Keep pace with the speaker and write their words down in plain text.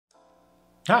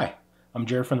Hi, I'm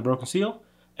Jared from The Broken Seal,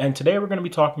 and today we're going to be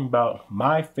talking about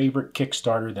my favorite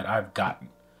Kickstarter that I've gotten.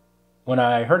 When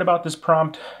I heard about this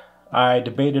prompt, I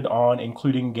debated on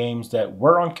including games that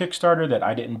were on Kickstarter that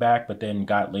I didn't back but then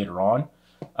got later on.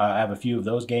 I have a few of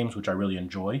those games which I really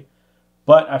enjoy,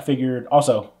 but I figured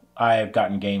also I've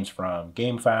gotten games from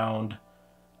GameFound,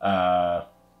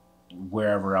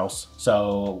 wherever else,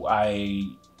 so I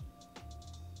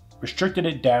restricted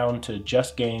it down to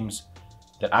just games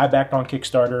that I backed on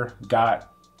Kickstarter,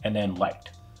 got, and then liked.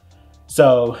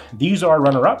 So these are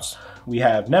runner-ups. We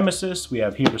have Nemesis, we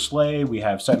have Here to Slay, we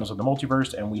have Sentinels of the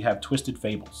Multiverse, and we have Twisted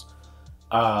Fables.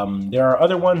 There are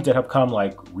other ones that have come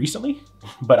like recently,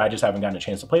 but I just haven't gotten a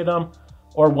chance to play them,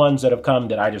 or ones that have come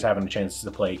that I just haven't a chance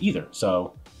to play either.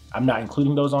 So I'm not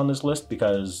including those on this list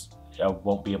because I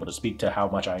won't be able to speak to how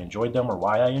much I enjoyed them or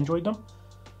why I enjoyed them.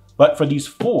 But for these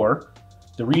four,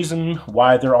 the reason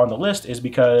why they're on the list is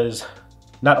because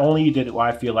not only did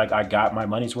I feel like I got my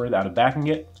money's worth out of backing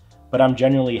it, but I'm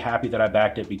genuinely happy that I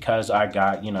backed it because I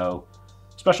got,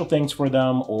 special things for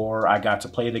them, or I got to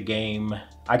play the game.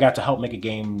 I got to help make a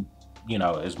game,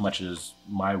 as much as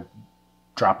my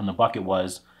drop in the bucket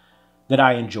was, that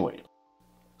I enjoyed.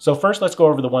 So first, let's go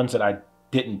over the ones that I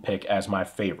didn't pick as my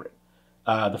favorite.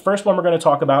 The first one we're going to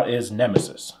talk about is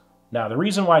Nemesis. Now, the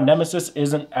reason why Nemesis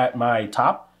isn't at my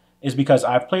top is because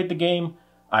I've played the game.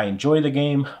 I enjoy the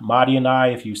game. Madi and I,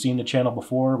 if you've seen the channel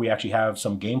before, we actually have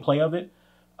some gameplay of it.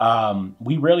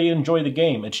 We really enjoy the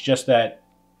game. It's just that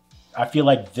I feel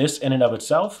like this in and of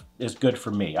itself is good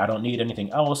for me. I don't need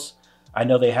anything else. I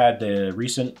know they had the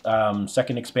recent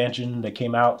second expansion that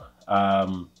came out.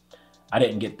 I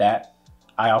didn't get that.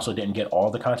 I also didn't get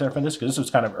all the content for this because this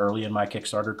was kind of early in my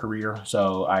Kickstarter career.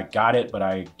 So I got it, but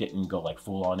I didn't go like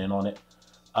full on in on it.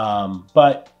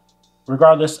 But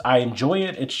regardless, I enjoy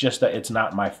it. It's just that it's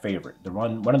not my favorite.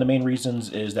 One of the main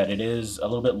reasons is that it is a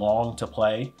little bit long to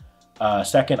play.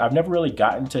 Second, I've never really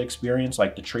gotten to experience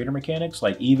like the trader mechanics.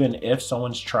 Like even if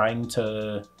someone's trying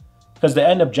to, because the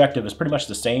end objective is pretty much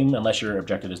the same unless your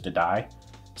objective is to die.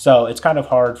 So it's kind of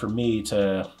hard for me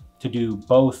to do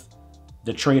both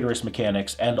the traitorous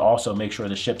mechanics and also make sure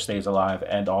the ship stays alive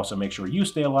and also make sure you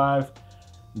stay alive,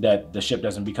 that the ship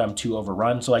doesn't become too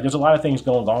overrun. So like there's a lot of things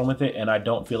going on with it, and I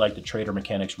don't feel like the trader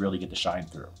mechanics really get to shine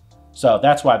through. So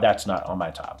that's why that's not on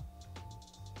my top.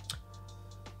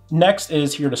 Next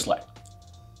is Here to Slay.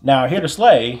 Now, Here to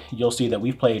Slay, you'll see that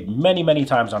we've played many, many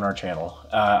times on our channel.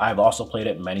 I've also played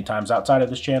it many times outside of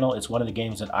this channel. It's one of the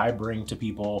games that I bring to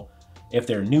people if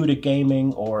they're new to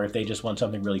gaming or if they just want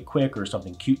something really quick or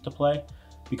something cute to play,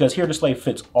 because Here to Slay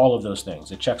fits all of those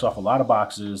things. It checks off a lot of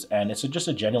boxes, and it's just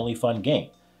a genuinely fun game.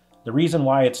 The reason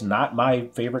why it's not my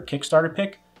favorite Kickstarter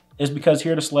pick is because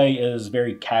Here to Slay is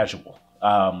very casual.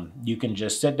 You can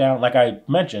just sit down, like I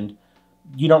mentioned,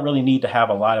 you don't really need to have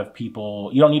a lot of people.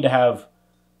 You don't need to have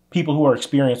people who are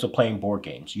experienced with playing board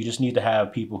games. You just need to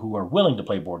have people who are willing to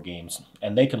play board games,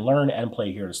 and they can learn and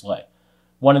play Here to Slay.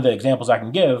 One of the examples I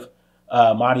can give,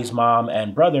 Madi's mom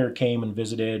and brother came and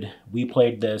visited. We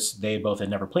played this. They both had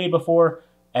never played before,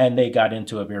 and they got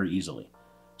into it very easily.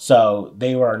 So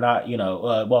they were not,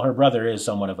 well, her brother is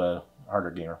somewhat of a harder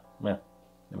gamer. Let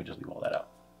me just leave all that out.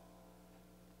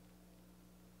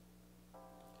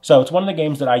 So it's one of the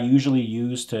games that I usually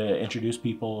use to introduce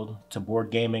people to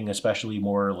board gaming, especially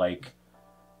more like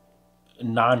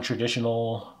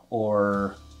non-traditional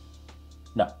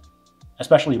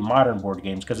especially modern board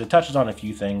games, because it touches on a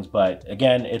few things, but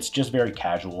again, it's just very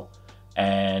casual,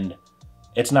 and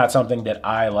it's not something that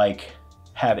I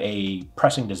have a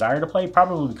pressing desire to play,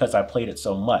 probably because I played it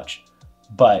so much.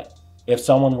 But if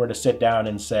someone were to sit down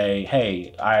and say,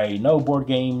 hey, I know board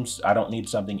games, I don't need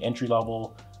something entry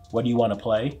level, what do you want to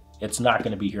play? It's not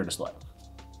going to be Here to Slay.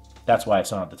 That's why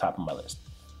it's not at the top of my list.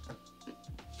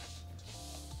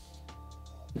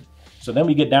 So then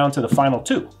we get down to the final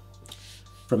two.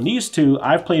 From these two,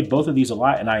 I've played both of these a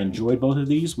lot, and I enjoyed both of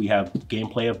these. We have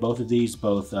gameplay of both of these,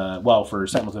 for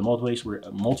Sentinels of the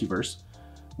Multiverse,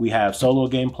 we have solo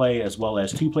gameplay as well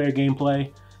as two-player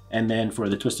gameplay. And then for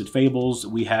the Twisted Fables,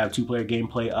 we have two-player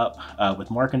gameplay up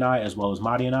with Mark and I, as well as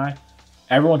Madi and I.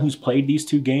 Everyone who's played these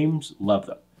two games loved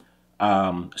them.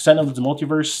 Sentinels of the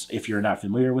Multiverse, if you're not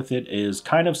familiar with it, is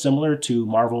kind of similar to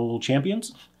Marvel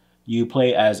Champions. You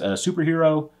play as a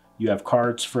superhero, you have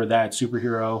cards for that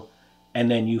superhero, and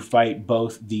then you fight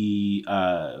both the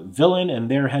villain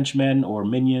and their henchmen or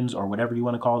minions or whatever you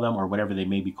want to call them, or whatever they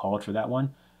may be called for that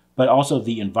one, but also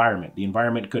the environment. The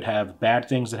environment could have bad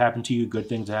things that happen to you, good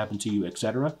things that happen to you,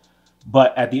 etc.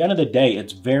 But at the end of the day,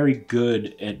 it's very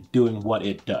good at doing what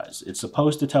it does. It's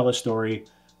supposed to tell a story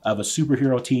of a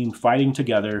superhero team fighting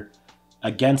together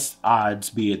against odds,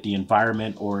 be it the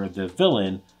environment or the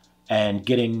villain, and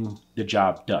getting the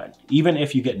job done. Even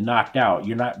if you get knocked out,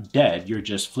 you're not dead, you're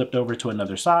just flipped over to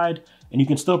another side, and you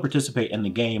can still participate in the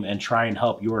game and try and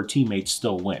help your teammates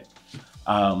still win.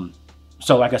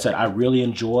 So like I said, I really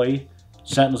enjoy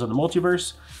Sentinels of the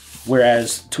Multiverse,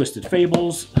 whereas Twisted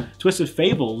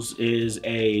Fables is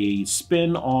a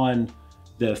spin on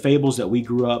the fables that we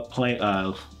grew up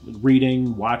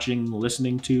reading, watching,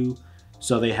 listening to.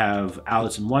 So they have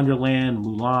Alice in Wonderland,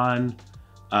 Mulan,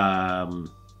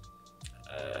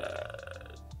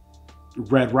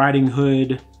 Red Riding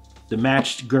Hood, The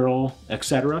Matched Girl,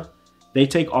 etc. They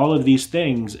take all of these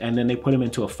things and then they put them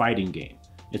into a fighting game.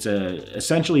 It's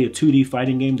essentially a 2D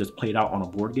fighting game that's played out on a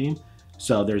board game.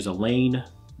 So there's a lane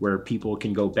where people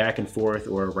can go back and forth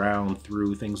or around,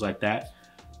 through, things like that.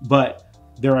 But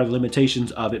there are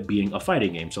limitations of it being a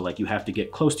fighting game. So like you have to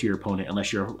get close to your opponent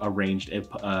unless you're a ranged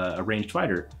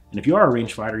fighter. And if you are a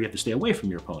ranged fighter, you have to stay away from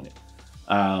your opponent.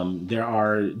 There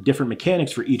are different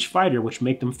mechanics for each fighter which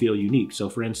make them feel unique. So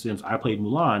for instance, I played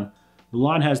Mulan.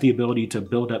 Mulan has the ability to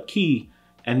build up ki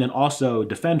and then also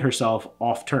defend herself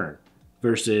off turn,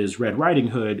 versus Red Riding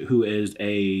Hood, who is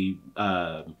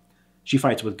she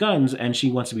fights with guns and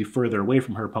she wants to be further away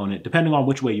from her opponent, depending on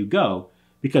which way you go,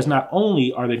 because not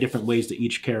only are there different ways that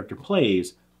each character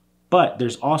plays, but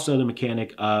there's also the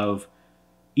mechanic of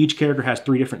each character has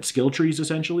 3 different skill trees,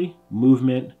 essentially: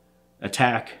 movement,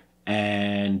 attack,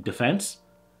 and defense.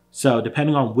 So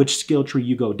depending on which skill tree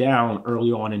you go down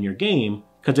early on in your game,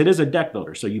 because it is a deck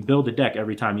builder, so you build a deck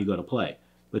every time you go to play,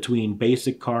 between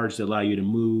basic cards that allow you to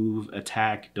move,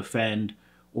 attack, defend,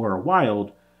 or a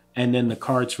wild, and then the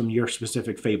cards from your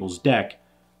specific Fables deck.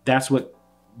 That's what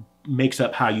makes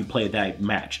up how you play that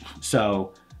match.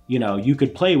 So, you know, you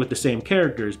could play with the same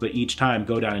characters, but each time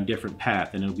go down a different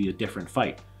path and it'll be a different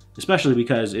fight, especially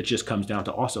because it just comes down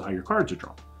to also how your cards are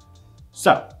drawn.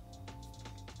 So,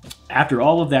 after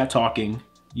all of that talking,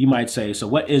 you might say, so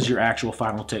what is your actual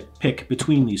final pick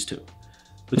between these two?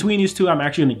 Between these two, I'm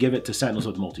actually going to give it to Sentinels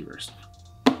of the Multiverse.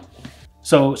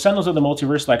 So Sentinels of the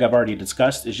Multiverse, like I've already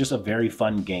discussed, is just a very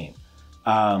fun game.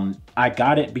 I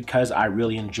got it because I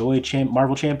really enjoy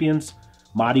Marvel Champions.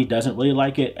 Madi doesn't really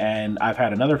like it, and I've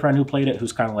had another friend who played it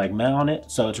who's kind of like meh on it.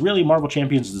 So it's really Marvel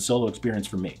Champions is a solo experience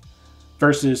for me.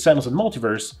 Versus Sentinels of the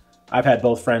Multiverse, I've had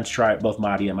both friends try it, both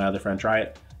Madi and my other friend try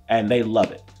it, and they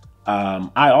love it.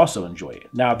 I also enjoy it.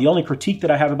 Now, the only critique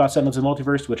that I have about Sentinels of the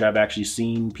Multiverse, which I've actually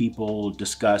seen people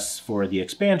discuss for the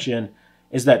expansion,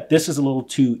 is that this is a little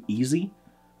too easy.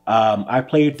 I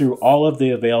played through all of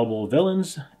the available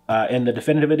villains in the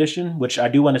Definitive Edition, which I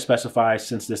do want to specify,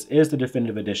 since this is the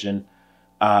Definitive Edition,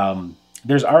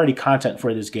 there's already content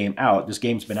for this game out. This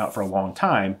game's been out for a long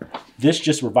time. This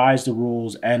just revised the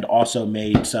rules and also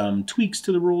made some tweaks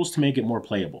to the rules to make it more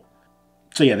playable.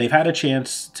 So yeah, they've had a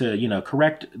chance to, you know,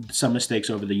 correct some mistakes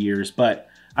over the years, but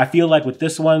I feel like with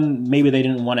this one, maybe they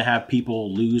didn't want to have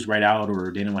people lose right out, or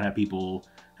they didn't want to have people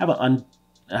have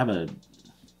a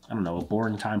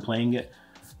boring time playing it.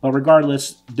 But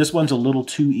regardless, this one's a little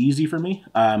too easy for me.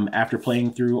 After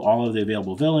playing through all of the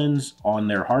available villains on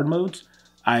their hard modes,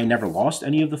 I never lost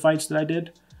any of the fights that I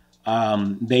did.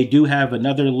 They do have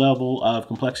another level of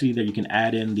complexity that you can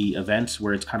add in the events,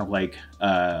 where it's kind of like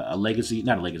a legacy,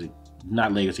 not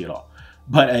legacy at all,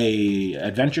 but a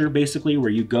adventure, basically, where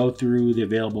you go through the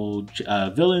available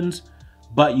villains,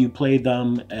 but you play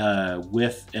them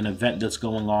with an event that's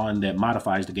going on that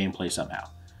modifies the gameplay somehow.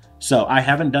 So I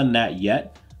haven't done that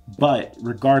yet, but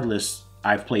regardless,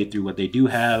 I've played through what they do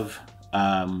have.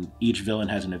 Each villain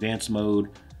has an advanced mode.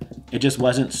 It just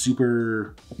wasn't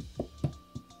super,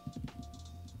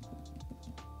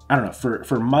 I don't know,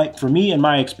 for me and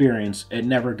my experience, it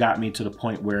never got me to the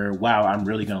point where, wow, I'm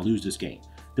really going to lose this game.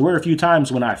 There were a few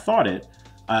times when I thought it,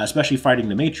 especially fighting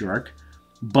the Matriarch,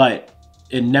 but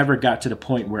it never got to the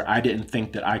point where I didn't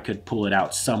think that I could pull it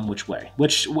out some which way,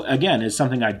 which again is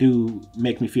something I do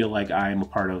make me feel like I'm a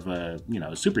part of a, you know,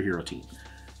 a superhero team.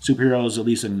 Superheroes, at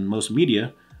least in most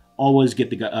media, always get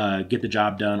the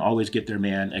job done, always get their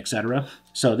man, etc.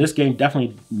 So this game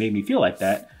definitely made me feel like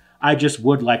that. I just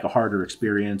would like a harder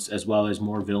experience, as well as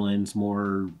more villains,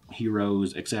 more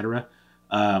heroes, etc.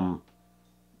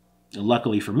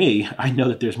 Luckily for me, I know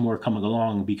that there's more coming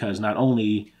along, because not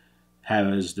only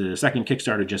has the second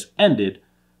Kickstarter just ended,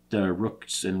 the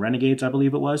Rooks and Renegades, I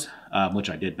believe it was, which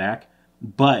I did back,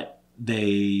 but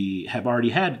they have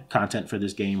already had content for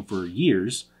this game for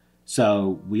years.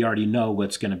 So we already know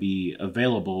what's going to be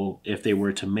available if they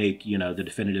were to make, you know, the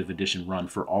Definitive Edition run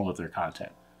for all of their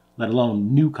content, let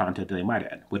alone new content that they might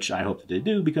add, which I hope that they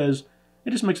do, because it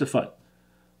just makes it fun.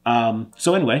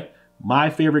 So anyway, My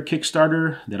favorite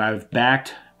Kickstarter that I've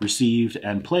backed, received,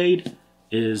 and played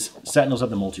is Sentinels of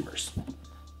the Multiverse.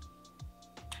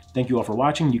 Thank you all for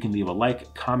watching. You can leave a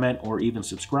like, comment, or even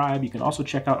subscribe. You can also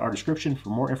check out our description for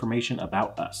more information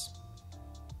about us.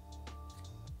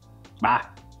 Bye.